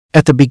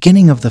At the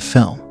beginning of the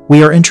film,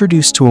 we are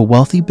introduced to a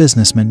wealthy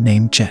businessman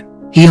named Jin.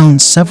 He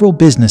owns several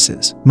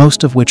businesses,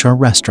 most of which are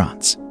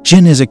restaurants.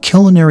 Jin is a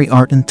culinary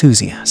art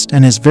enthusiast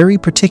and is very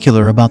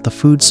particular about the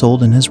food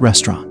sold in his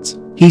restaurants.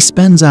 He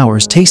spends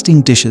hours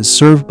tasting dishes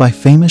served by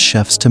famous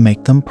chefs to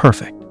make them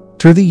perfect.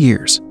 Through the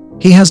years,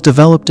 he has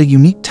developed a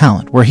unique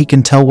talent where he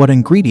can tell what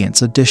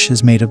ingredients a dish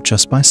is made of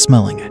just by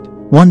smelling it.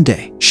 One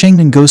day,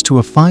 Shangnan goes to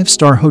a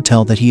 5-star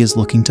hotel that he is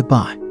looking to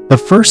buy. The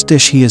first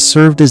dish he is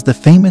served is the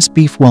famous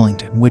beef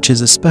Wellington, which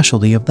is a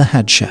specialty of the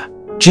head chef.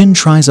 Jin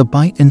tries a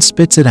bite and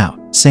spits it out,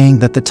 saying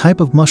that the type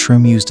of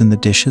mushroom used in the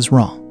dish is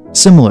wrong.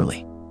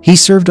 Similarly, he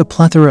served a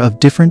plethora of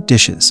different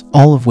dishes,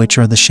 all of which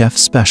are the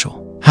chef's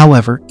special.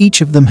 However,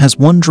 each of them has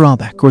one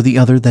drawback or the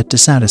other that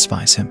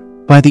dissatisfies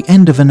him. By the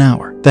end of an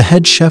hour, the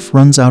head chef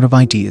runs out of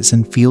ideas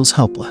and feels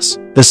helpless.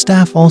 The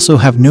staff also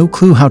have no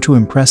clue how to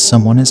impress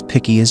someone as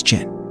picky as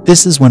Jin.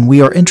 This is when we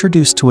are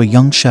introduced to a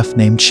young chef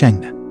named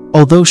Shangnan.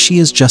 Although she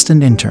is just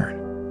an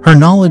intern, her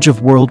knowledge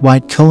of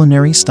worldwide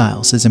culinary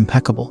styles is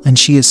impeccable and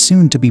she is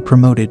soon to be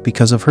promoted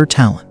because of her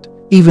talent.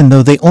 Even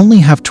though they only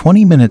have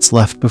 20 minutes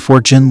left before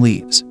Jin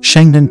leaves,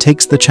 Shangnan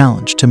takes the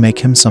challenge to make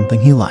him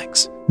something he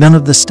likes. None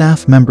of the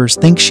staff members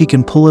think she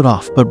can pull it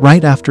off, but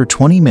right after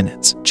 20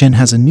 minutes, Jin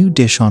has a new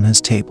dish on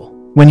his table.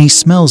 When he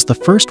smells the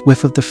first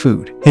whiff of the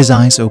food, his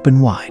eyes open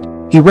wide.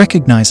 He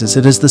recognizes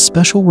it as the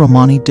special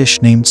Romani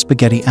dish named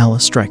spaghetti alla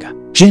strega.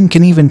 Jin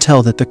can even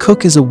tell that the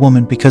cook is a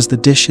woman because the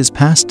dish is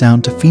passed down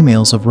to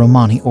females of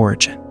Romani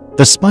origin.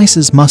 The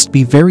spices must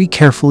be very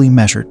carefully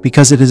measured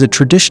because it is a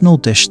traditional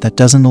dish that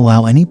doesn't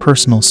allow any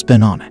personal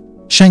spin on it.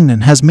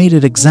 Shangnan has made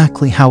it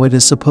exactly how it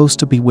is supposed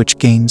to be, which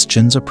gains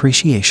Jin's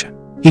appreciation.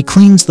 He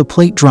cleans the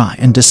plate dry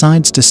and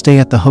decides to stay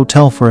at the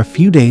hotel for a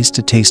few days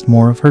to taste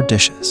more of her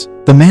dishes.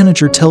 The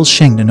manager tells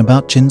Shangnan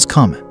about Jin's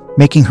comment,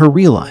 making her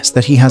realize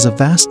that he has a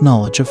vast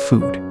knowledge of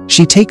food.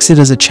 She takes it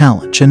as a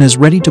challenge and is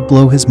ready to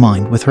blow his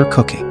mind with her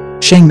cooking.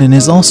 Shangnan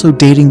is also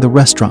dating the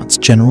restaurant's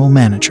general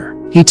manager.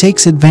 He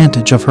takes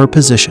advantage of her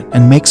position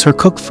and makes her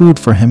cook food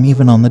for him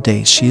even on the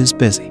days she is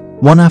busy.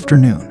 One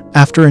afternoon,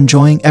 after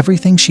enjoying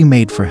everything she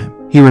made for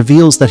him, he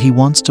reveals that he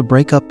wants to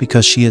break up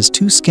because she is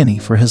too skinny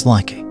for his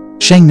liking.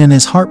 Shangnan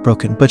is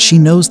heartbroken, but she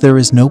knows there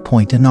is no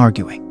point in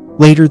arguing.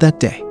 Later that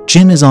day,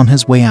 Jin is on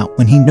his way out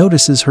when he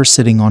notices her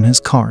sitting on his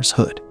car's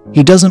hood.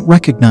 He doesn't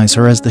recognize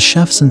her as the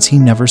chef since he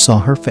never saw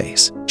her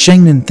face.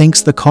 Shangnan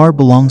thinks the car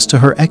belongs to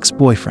her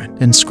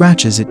ex-boyfriend and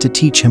scratches it to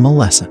teach him a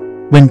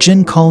lesson. When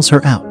Jin calls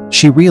her out,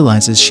 she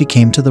realizes she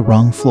came to the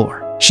wrong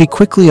floor. She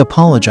quickly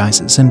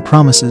apologizes and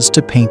promises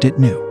to paint it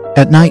new.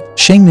 At night,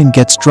 Shangnan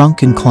gets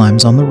drunk and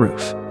climbs on the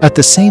roof. At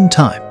the same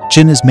time,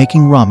 Jin is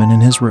making ramen in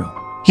his room.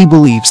 He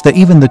believes that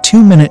even the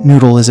 2-minute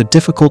noodle is a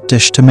difficult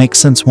dish to make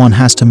since one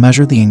has to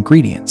measure the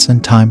ingredients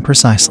and time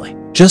precisely.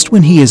 Just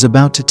when he is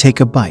about to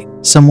take a bite,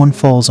 someone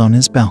falls on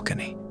his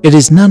balcony. It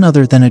is none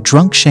other than a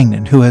drunk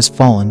Shangnan who has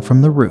fallen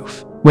from the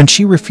roof. When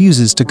she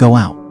refuses to go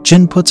out,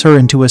 Jin puts her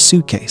into a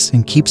suitcase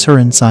and keeps her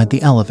inside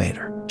the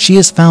elevator. She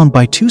is found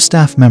by 2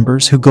 staff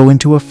members who go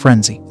into a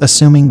frenzy,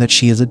 assuming that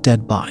she is a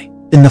dead body.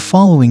 In the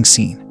following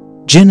scene,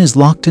 Jin is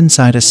locked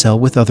inside a cell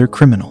with other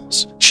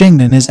criminals.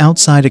 Shangnan is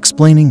outside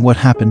explaining what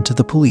happened to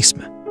the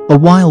policeman. A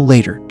while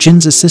later,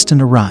 Jin's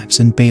assistant arrives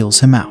and bails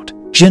him out.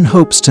 Jin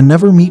hopes to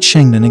never meet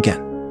Shangnan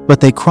again, but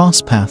they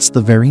cross paths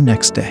the very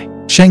next day.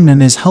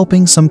 Shangnan is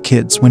helping some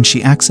kids when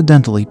she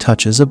accidentally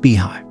touches a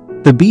beehive.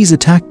 The bees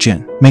attack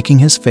Jin, making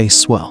his face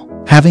swell.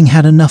 Having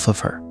had enough of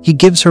her, he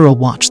gives her a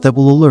watch that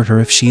will alert her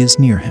if she is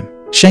near him.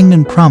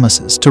 Shangnan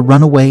promises to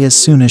run away as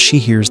soon as she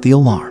hears the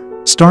alarm.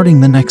 Starting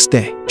the next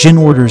day, Jin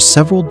orders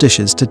several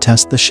dishes to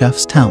test the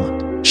chef's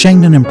talent.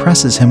 Shangnan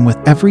impresses him with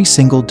every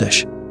single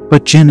dish,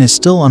 but Jin is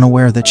still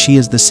unaware that she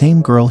is the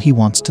same girl he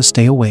wants to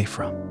stay away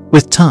from.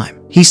 With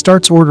time, he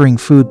starts ordering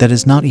food that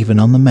is not even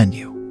on the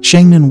menu.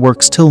 Shangnan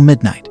works till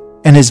midnight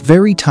and is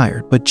very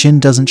tired, but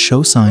Jin doesn't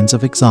show signs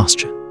of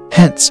exhaustion.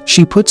 Hence,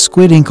 she puts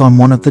squid ink on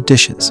one of the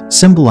dishes,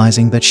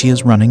 symbolizing that she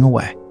is running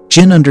away.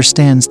 Jin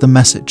understands the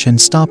message and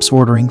stops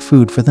ordering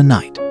food for the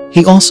night.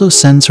 He also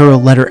sends her a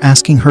letter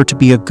asking her to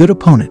be a good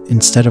opponent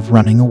instead of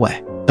running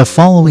away. The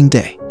following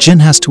day, Jin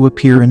has to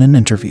appear in an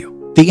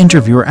interview. The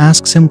interviewer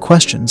asks him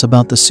questions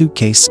about the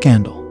suitcase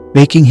scandal,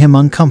 making him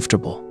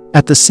uncomfortable.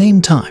 At the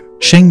same time,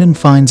 Shangnan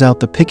finds out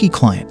the picky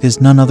client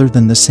is none other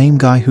than the same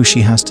guy who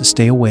she has to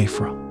stay away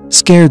from.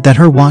 Scared that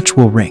her watch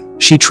will ring,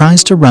 she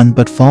tries to run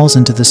but falls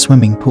into the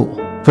swimming pool.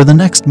 For the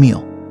next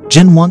meal,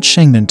 Jin wants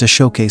Shangnan to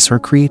showcase her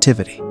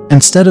creativity.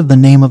 Instead of the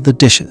name of the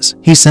dishes,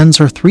 he sends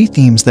her 3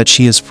 themes that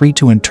she is free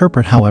to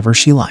interpret however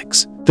she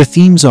likes. The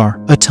themes are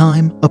a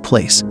time, a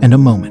place, and a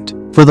moment.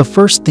 For the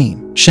first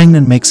theme,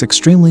 Shangnan makes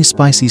extremely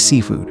spicy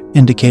seafood,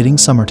 indicating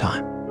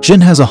summertime.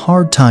 Jin has a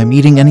hard time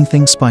eating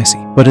anything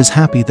spicy, but is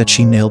happy that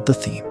she nailed the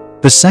theme.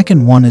 The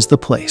second one is the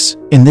place.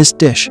 In this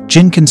dish,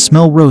 Jin can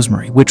smell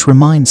rosemary, which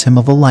reminds him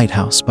of a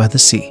lighthouse by the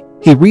sea.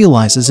 He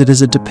realizes it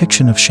is a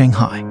depiction of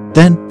Shanghai.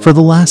 Then, for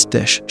the last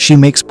dish, she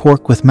makes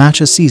pork with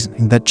matcha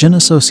seasoning that Jin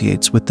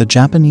associates with the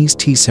Japanese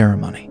tea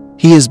ceremony.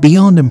 He is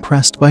beyond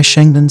impressed by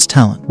Shengdin's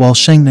talent, while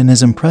Shengdin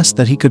is impressed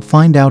that he could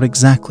find out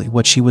exactly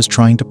what she was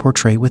trying to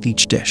portray with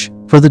each dish.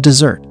 For the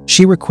dessert,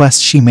 she requests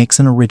she makes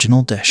an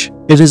original dish.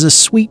 It is a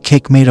sweet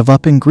cake made of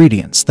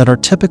ingredients that are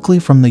typically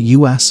from the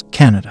US,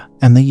 Canada,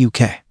 and the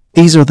UK.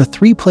 These are the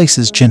 3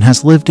 places Jin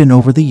has lived in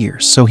over the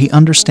years, so he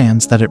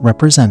understands that it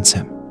represents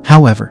him.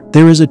 However,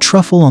 there is a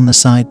truffle on the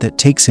side that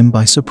takes him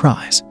by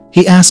surprise.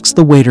 He asks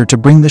the waiter to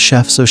bring the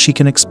chef so she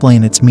can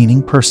explain its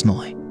meaning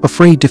personally.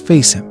 Afraid to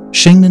face him,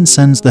 Shengdin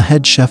sends the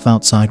head chef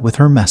outside with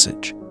her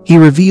message. He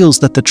reveals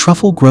that the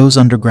truffle grows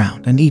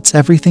underground and eats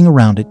everything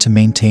around it to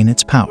maintain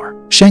its power.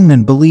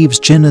 Shengdin believes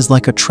Jin is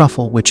like a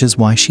truffle, which is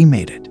why she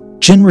made it.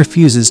 Jin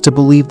refuses to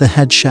believe the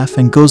head chef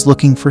and goes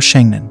looking for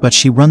Shengdin, but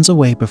she runs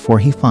away before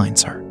he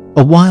finds her.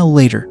 A while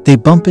later, they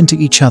bump into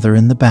each other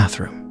in the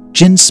bathroom.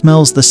 Jin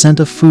smells the scent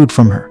of food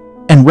from her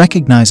and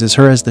recognizes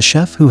her as the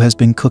chef who has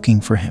been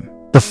cooking for him.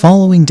 The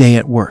following day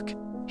at work,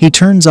 he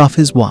turns off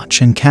his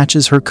watch and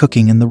catches her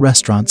cooking in the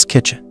restaurant's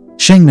kitchen.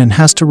 Shengdin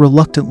has to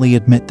reluctantly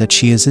admit that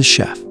she is his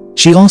chef.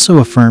 She also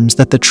affirms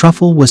that the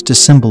truffle was to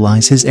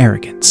symbolize his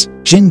arrogance.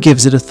 Jin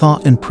gives it a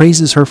thought and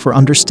praises her for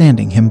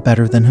understanding him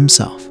better than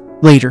himself.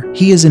 Later,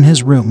 he is in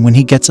his room when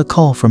he gets a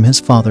call from his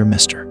father,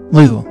 Mr.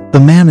 Liu. The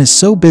man is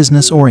so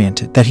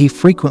business-oriented that he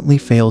frequently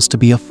fails to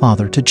be a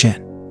father to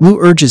Jin. Liu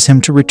urges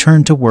him to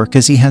return to work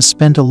as he has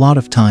spent a lot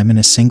of time in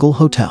a single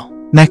hotel.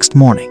 Next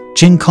morning,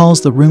 Jin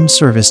calls the room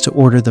service to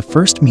order the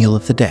first meal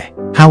of the day.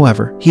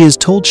 However, he is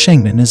told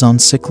Shengdin is on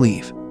sick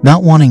leave.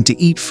 Not wanting to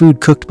eat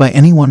food cooked by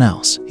anyone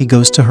else, he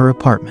goes to her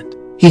apartment.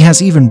 He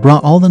has even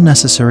brought all the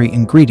necessary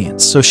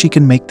ingredients so she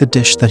can make the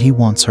dish that he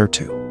wants her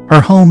to.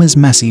 Her home is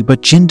messy,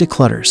 but Jin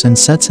declutters and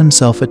sets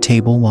himself a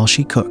table while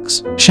she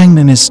cooks.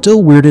 Shengdin is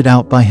still weirded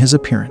out by his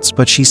appearance,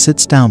 but she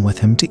sits down with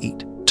him to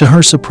eat. To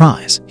her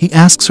surprise, he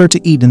asks her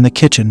to eat in the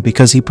kitchen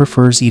because he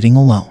prefers eating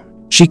alone.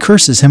 She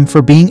curses him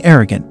for being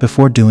arrogant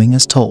before doing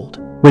as told.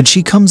 When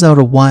she comes out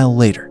a while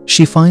later,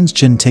 she finds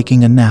Jin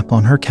taking a nap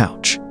on her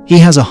couch. He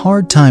has a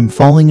hard time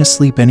falling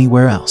asleep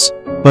anywhere else,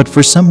 but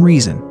for some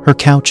reason, her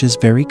couch is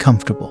very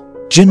comfortable.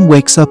 Jin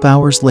wakes up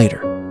hours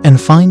later and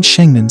finds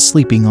Shengdin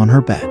sleeping on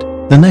her bed.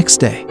 The next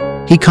day,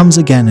 he comes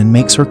again and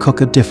makes her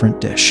cook a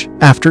different dish.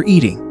 After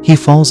eating, he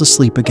falls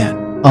asleep again.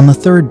 On the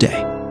 3rd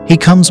day, he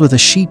comes with a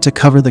sheet to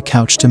cover the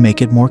couch to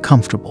make it more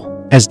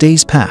comfortable. As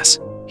days pass,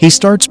 he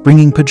starts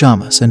bringing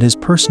pajamas and his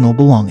personal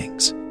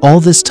belongings. All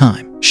this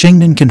time,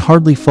 Shengdin can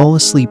hardly fall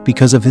asleep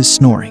because of his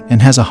snoring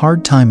and has a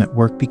hard time at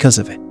work because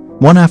of it.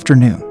 One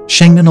afternoon,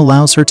 Shengdin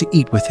allows her to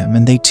eat with him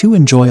and they two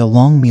enjoy a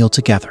long meal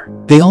together.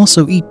 They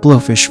also eat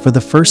blowfish for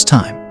the first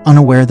time,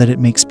 unaware that it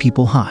makes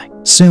people high.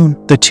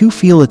 Soon, the two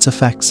feel its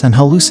effects and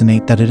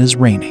hallucinate that it is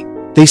raining.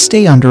 They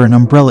stay under an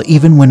umbrella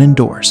even when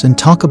indoors and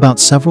talk about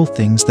several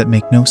things that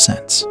make no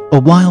sense. A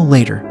while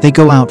later, they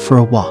go out for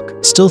a walk,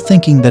 still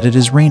thinking that it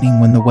is raining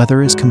when the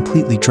weather is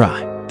completely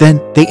dry.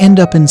 Then, they end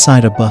up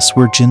inside a bus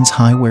where Jin's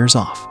high wears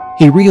off.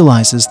 He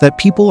realizes that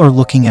people are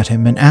looking at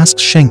him and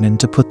asks Shengdin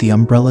to put the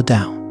umbrella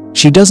down.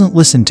 She doesn't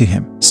listen to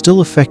him,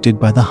 still affected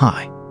by the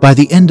high. By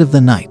the end of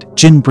the night,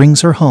 Jin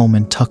brings her home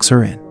and tucks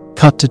her in.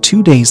 Cut to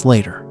 2 days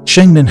later,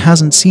 Shengdin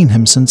hasn't seen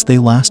him since they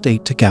last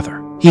ate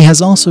together. He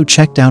has also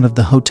checked out of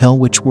the hotel,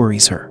 which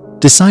worries her.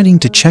 Deciding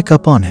to check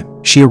up on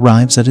him, she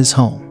arrives at his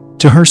home.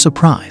 To her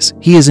surprise,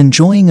 he is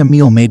enjoying a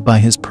meal made by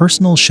his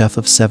personal chef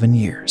of 7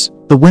 years.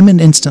 The women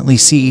instantly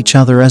see each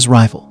other as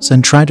rivals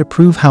and try to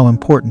prove how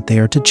important they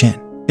are to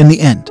Jin. In the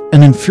end,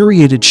 an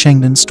infuriated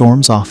Shengdin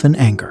storms off in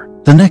anger.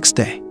 The next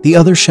day, the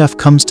other chef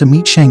comes to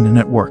meet Shengdin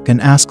at work and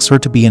asks her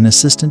to be an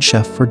assistant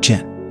chef for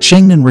Jin.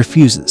 Shengdin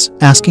refuses,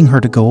 asking her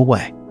to go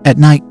away. At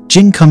night,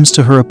 Jin comes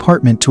to her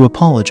apartment to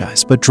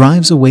apologize but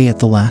drives away at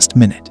the last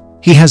minute.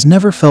 He has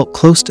never felt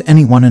close to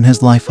anyone in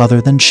his life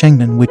other than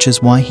Shengdin, which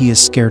is why he is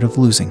scared of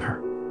losing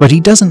her. But he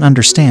doesn't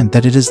understand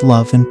that it is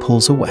love and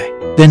pulls away.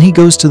 Then he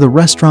goes to the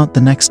restaurant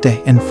the next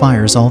day and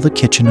fires all the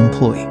kitchen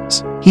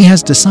employees. He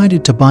has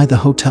decided to buy the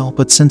hotel,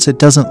 but since it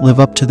doesn't live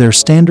up to their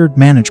standard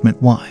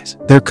management-wise,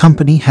 their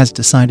company has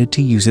decided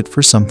to use it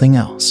for something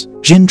else.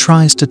 Jin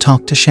tries to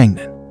talk to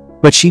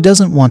Shengdin, but she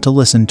doesn't want to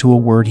listen to a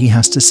word he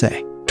has to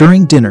say.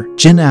 During dinner,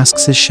 Jin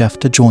asks his chef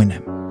to join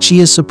him. She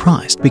is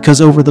surprised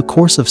because over the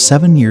course of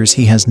 7 years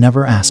he has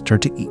never asked her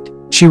to eat.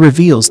 She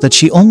reveals that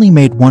she only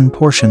made one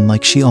portion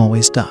like she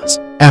always does.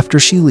 After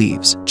she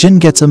leaves, Jin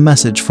gets a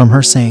message from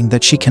her saying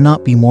that she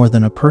cannot be more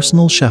than a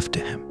personal chef to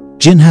him.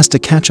 Jin has to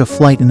catch a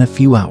flight in a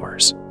few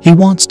hours. He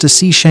wants to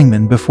see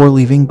Shengdin before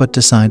leaving but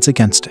decides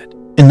against it.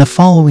 In the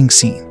following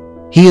scene,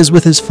 he is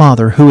with his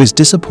father, who is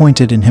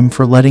disappointed in him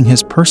for letting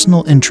his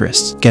personal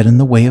interests get in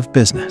the way of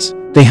business.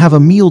 They have a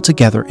meal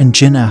together and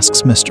Jin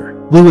asks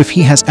Mr. Liu if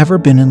he has ever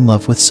been in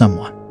love with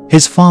someone.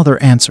 His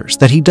father answers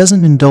that he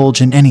doesn't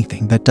indulge in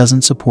anything that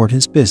doesn't support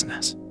his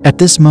business. At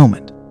this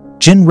moment,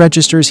 Jin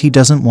registers he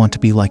doesn't want to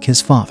be like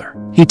his father.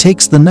 He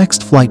takes the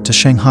next flight to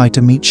Shanghai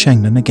to meet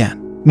Shengdin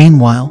again.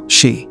 Meanwhile,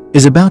 she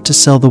is about to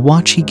sell the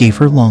watch he gave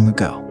her long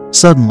ago.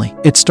 Suddenly,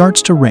 it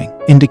starts to ring,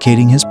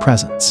 indicating his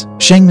presence.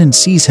 Shengdin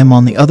sees him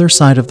on the other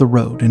side of the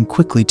road and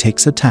quickly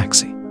takes a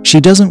taxi. She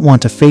doesn't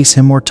want to face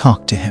him or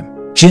talk to him.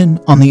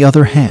 Jin, on the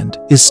other hand,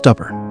 is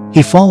stubborn.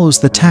 He follows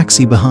the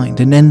taxi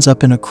behind and ends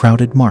up in a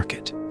crowded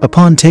market.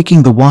 Upon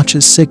taking the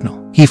watch's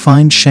signal, he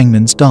finds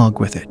Shengmin's dog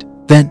with it.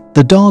 Then,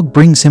 the dog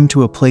brings him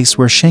to a place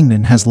where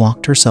Shengmin has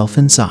locked herself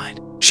inside.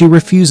 She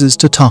refuses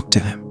to talk to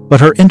him, but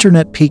her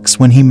internet peaks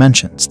when he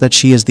mentions that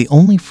she is the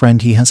only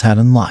friend he has had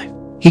in life.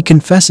 He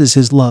confesses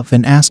his love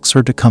and asks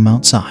her to come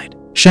outside.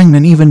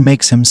 Shengmin even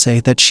makes him say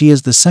that she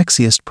is the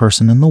sexiest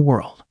person in the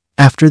world.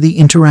 After the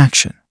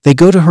interaction, they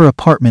go to her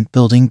apartment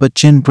building, but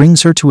Jin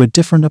brings her to a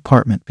different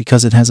apartment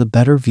because it has a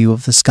better view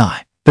of the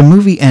sky. The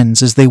movie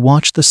ends as they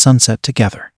watch the sunset together.